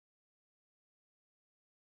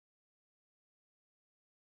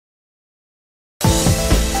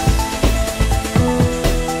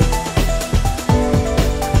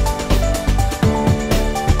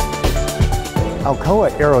Alcoa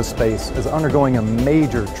Aerospace is undergoing a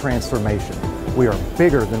major transformation. We are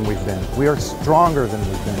bigger than we've been. We are stronger than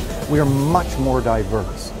we've been. We are much more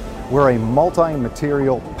diverse. We're a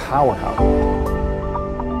multi-material powerhouse.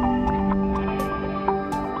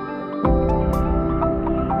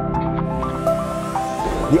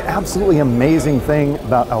 The absolutely amazing thing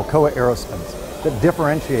about Alcoa Aerospace that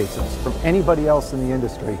differentiates us from anybody else in the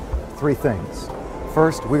industry, three things.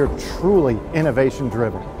 First, we are truly innovation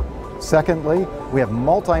driven. Secondly, we have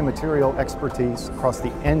multi-material expertise across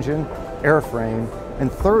the engine, airframe,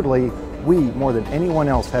 and thirdly, we, more than anyone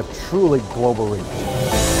else, have truly global reach.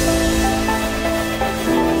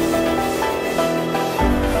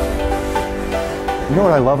 You know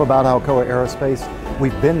what I love about Alcoa Aerospace?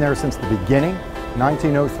 We've been there since the beginning,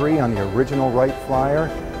 1903 on the original Wright Flyer.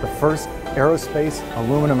 The first aerospace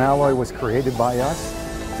aluminum alloy was created by us.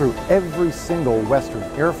 Through every single Western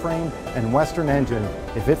airframe and Western engine,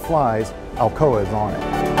 if it flies, Alcoa is on it.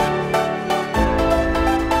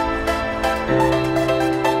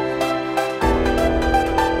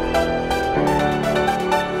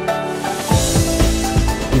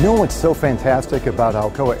 You know what's so fantastic about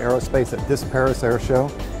Alcoa Aerospace at this Paris Air Show?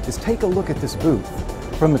 Is take a look at this booth.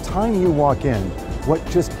 From the time you walk in, what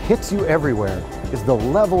just hits you everywhere is the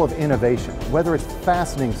level of innovation, whether it's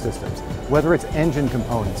fastening systems, whether it's engine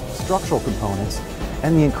components, structural components,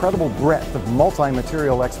 and the incredible breadth of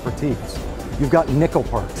multi-material expertise. You've got nickel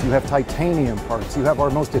parts, you have titanium parts, you have our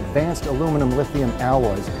most advanced aluminum lithium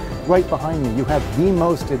alloys. Right behind me, you have the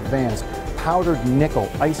most advanced powdered nickel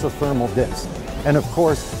isothermal discs. And of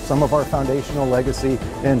course, some of our foundational legacy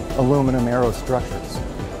in aluminum aerostructures.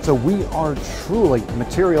 So we are truly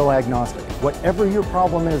material agnostic. Whatever your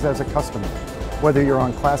problem is as a customer, whether you're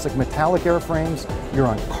on classic metallic airframes, you're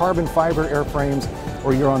on carbon fiber airframes,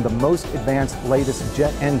 or you're on the most advanced, latest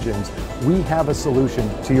jet engines, we have a solution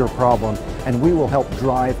to your problem, and we will help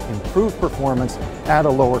drive improved performance at a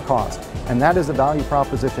lower cost. And that is a value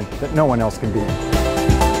proposition that no one else can beat.